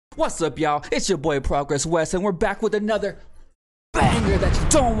What's up, y'all? It's your boy Progress West, and we're back with another banger that you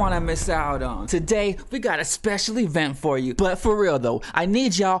don't want to miss out on. Today, we got a special event for you. But for real though, I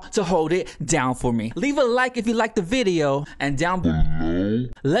need y'all to hold it down for me. Leave a like if you like the video, and down below,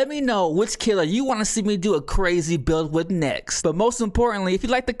 let me know which killer you want to see me do a crazy build with next. But most importantly, if you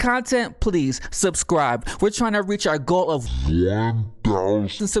like the content, please subscribe. We're trying to reach our goal of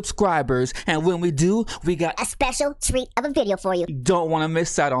 1,000 subscribers, and when we do, we got a special treat of a video for you. Don't want to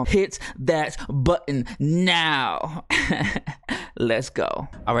miss out on. Hit that button now. Let's go.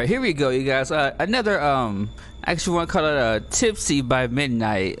 All right, here we go, you guys. Another actually want to call it a tipsy by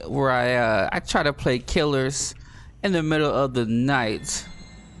midnight, where I try to play killers in the middle of the night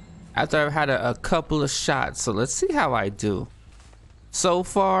after I've had a couple of shots. So let's see how I do. So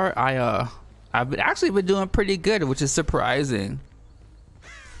far, I've actually been doing pretty good, which is surprising.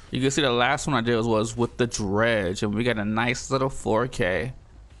 You can see the last one I did was with the dredge, and we got a nice little 4K.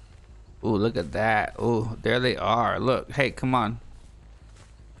 Ooh, look at that. Ooh, there they are. Look, hey, come on.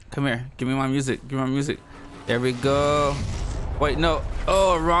 Come here. Give me my music. Give me my music. There we go. Wait, no.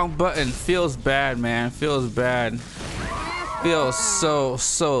 Oh, wrong button. Feels bad, man. Feels bad. Feels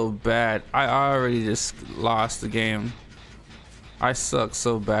so bad. I already just lost the game. I suck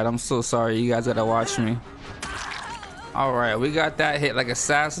so bad. I'm so sorry. You guys gotta watch me. All right, we got that hit like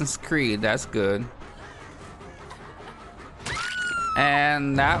Assassin's Creed. That's good.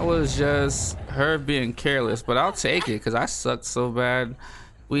 And that was just her being careless, but I'll take it because I sucked so bad.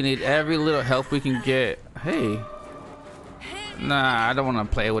 We need every little help we can get. Hey. Nah, I don't want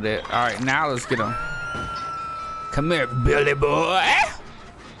to play with it. All right, now let's get him. Come here, Billy boy.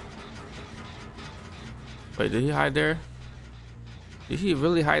 Wait, did he hide there? Did he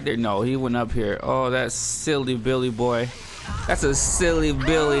really hide there? No, he went up here. Oh, that silly Billy boy. That's a silly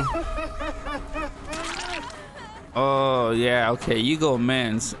Billy. Oh, yeah, okay, you go,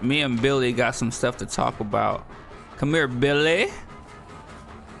 men's. Me and Billy got some stuff to talk about. Come here, Billy.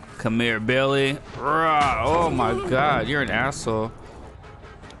 Come here, Billy. Rah. Oh my God, you're an asshole.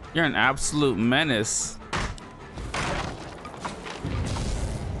 You're an absolute menace.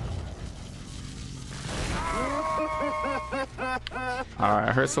 Alright,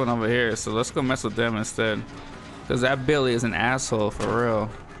 I heard someone over here, so let's go mess with them instead. Because that Billy is an asshole, for real.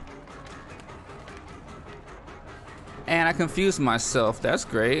 And I confused myself. That's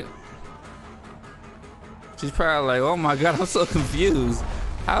great. She's probably like, oh my God, I'm so confused.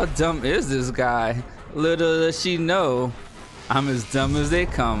 How dumb is this guy? Little does she know, I'm as dumb as they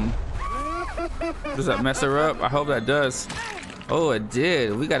come. Does that mess her up? I hope that does. Oh, it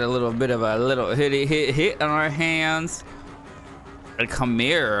did. We got a little bit of a little hit on our hands. And come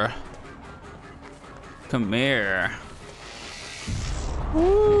here. Come here.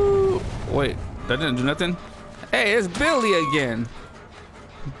 Woo. Wait, that didn't do nothing? Hey, it's Billy again.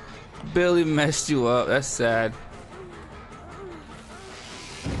 Billy messed you up. That's sad.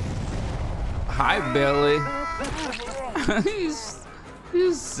 Hi, Billy.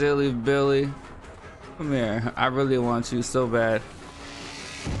 You silly Billy. Come here. I really want you so bad.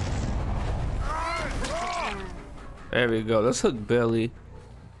 There we go. Let's hook Billy.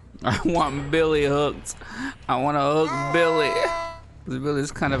 I want Billy hooked. I want to hook Billy.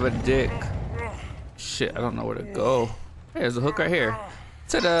 Billy's kind of a dick. Shit, I don't know where to go. Hey, there's a hook right here.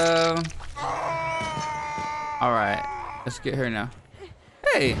 Ta-da! All right, let's get her now.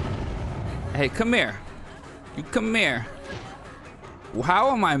 Hey, hey, come here. You come here.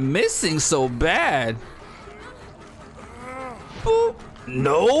 How am I missing so bad? Boop.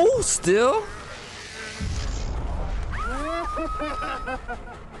 No, still.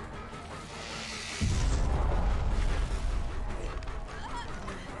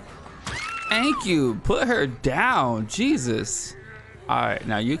 Thank you. Put her down. Jesus. All right,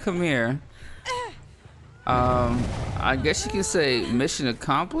 now you come here. I guess you can say mission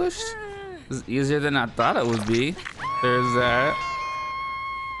accomplished. It's easier than I thought it would be. There's that.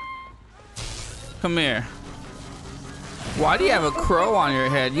 Come here. Why do you have a crow on your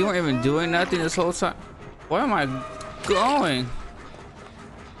head? You weren't even doing nothing this whole time. Where am I going?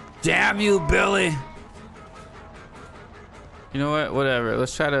 Damn you, Billy. You know what? Whatever.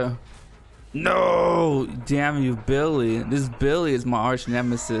 Let's try to... No! Damn you, Billy. This Billy is my arch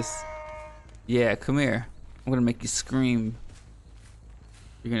nemesis. Yeah, come here. I'm gonna make you scream.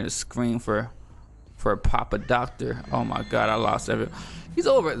 You're gonna scream for Papa Doctor. Oh my God, I lost everything. He's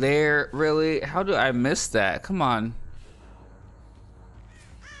over there, really? How do I miss that? Come on.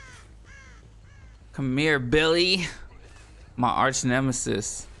 Come here, Billy. My arch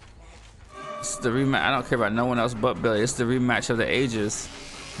nemesis. It's the rematch. I don't care about no one else but Billy. It's the rematch of the ages.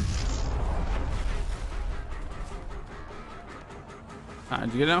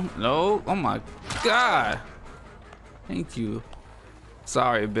 Did you get him? No. Oh my God. Thank you.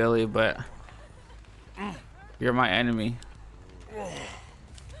 Sorry, Billy, but you're my enemy.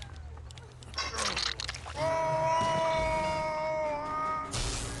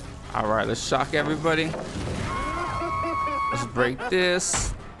 All right, let's shock everybody. Let's break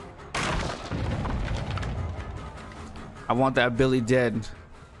this. I want that Billy dead.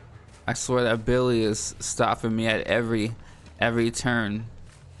 I swear that Billy is stopping me at every turn.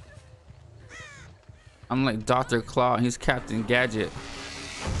 I'm like Dr. Claw and he's Captain Gadget.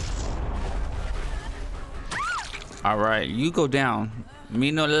 All right, you go down.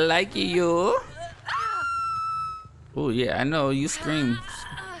 Me no like you. Oh yeah, I know you scream.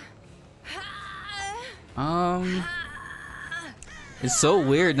 It's so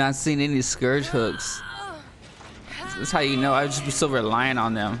weird not seeing any scourge hooks. That's how you know. I just be so reliant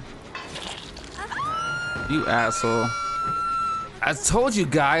on them. You asshole. I told you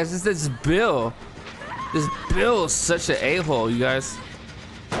guys, it's this Bill. This Bill is such an a-hole, you guys.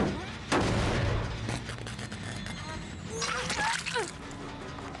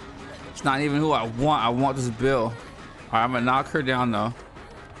 It's not even who I want. I want this Bill. All right, I'm gonna knock her down though.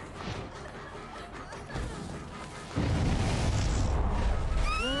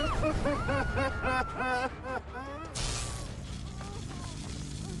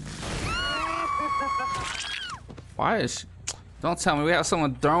 Why is she... Don't tell me we have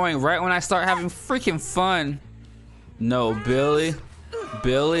someone throwing right when I start having freaking fun. No, Billy.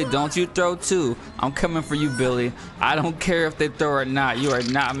 Billy, don't you throw too. I'm coming for you, Billy. I don't care if they throw or not. You are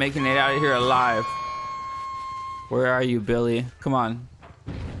not making it out of here alive. Where are you, Billy? Come on.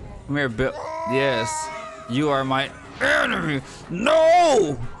 Come here, Bill. Yes. You are my enemy.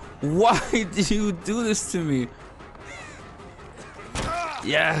 No! Why do you do this to me?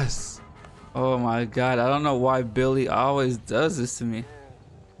 Yes. Oh my God, I don't know why Billy always does this to me.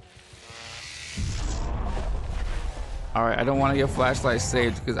 All right, I don't want to get flashlight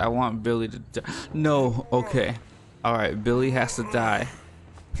saved because I want Billy to die. No, okay. All right, Billy has to die.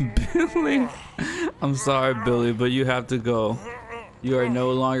 Billy, I'm sorry, Billy, but you have to go. You are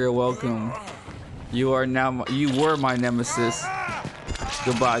no longer welcome. You are now, you were my nemesis.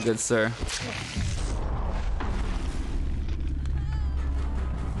 Goodbye, good sir.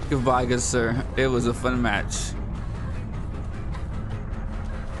 Goodbye, good sir. It was a fun match.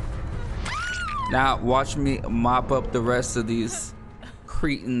 Now watch me mop up the rest of these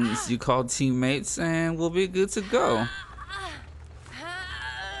cretins you call teammates and we'll be good to go.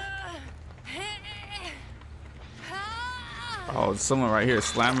 Oh, someone right here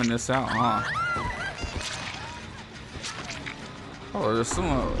slamming this out, huh? Oh, there's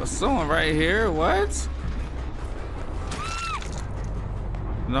someone right here. What?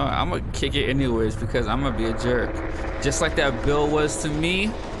 No, I'm gonna kick it anyways because I'm gonna be a jerk. Just like that Bill was to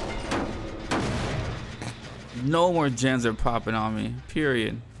me. No more gens are popping on me.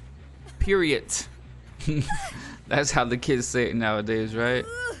 Period. Period. That's how the kids say it nowadays, right?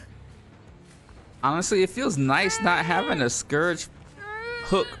 Honestly, it feels nice not having a scourge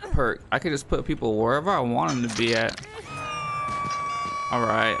hook perk. I could just put people wherever I want them to be at. All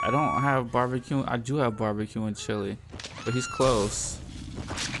right, I don't have barbecue. I do have barbecue and chili, but he's close.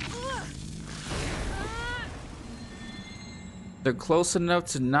 They're close enough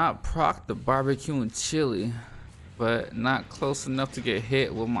to not proc the barbecue and chili, but not close enough to get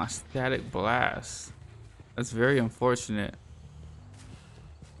hit with my static blast. That's very unfortunate.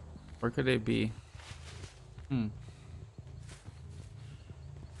 Where could they be?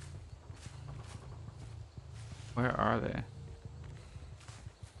 Where are they?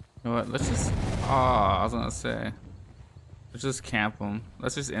 You know what? Let's just... Oh, I was gonna say. Let's just camp them.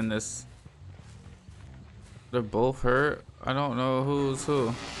 Let's just end this. They're both hurt. I don't know who's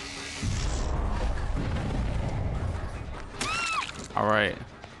who. All right.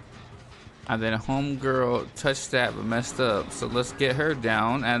 And then homegirl touched that but messed up. So let's get her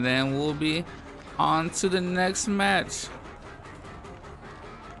down and then we'll be on to the next match.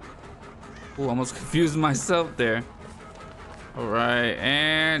 Ooh, almost confused myself there. All right,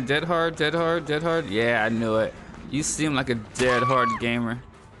 and dead hard, dead hard, dead hard. Yeah, I knew it. You seem like a dead hard gamer.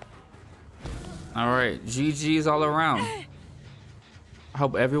 All right, GG's all around. I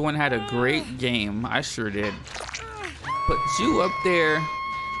hope everyone had a great game. I sure did. Put you up there.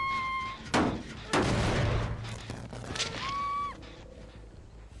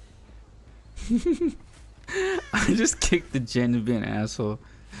 I just kicked the gen to be an asshole.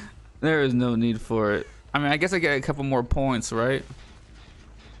 There is no need for it. I mean, I guess I get a couple more points, right?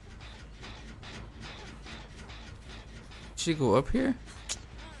 She go up here?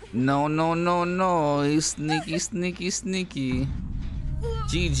 No, no, no, no. You sneaky, sneaky, sneaky.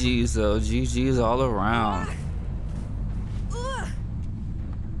 GG's though, GG's all around.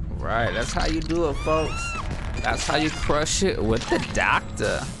 Right, that's how you do it, folks. That's how you crush it with the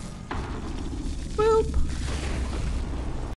doctor. Boop.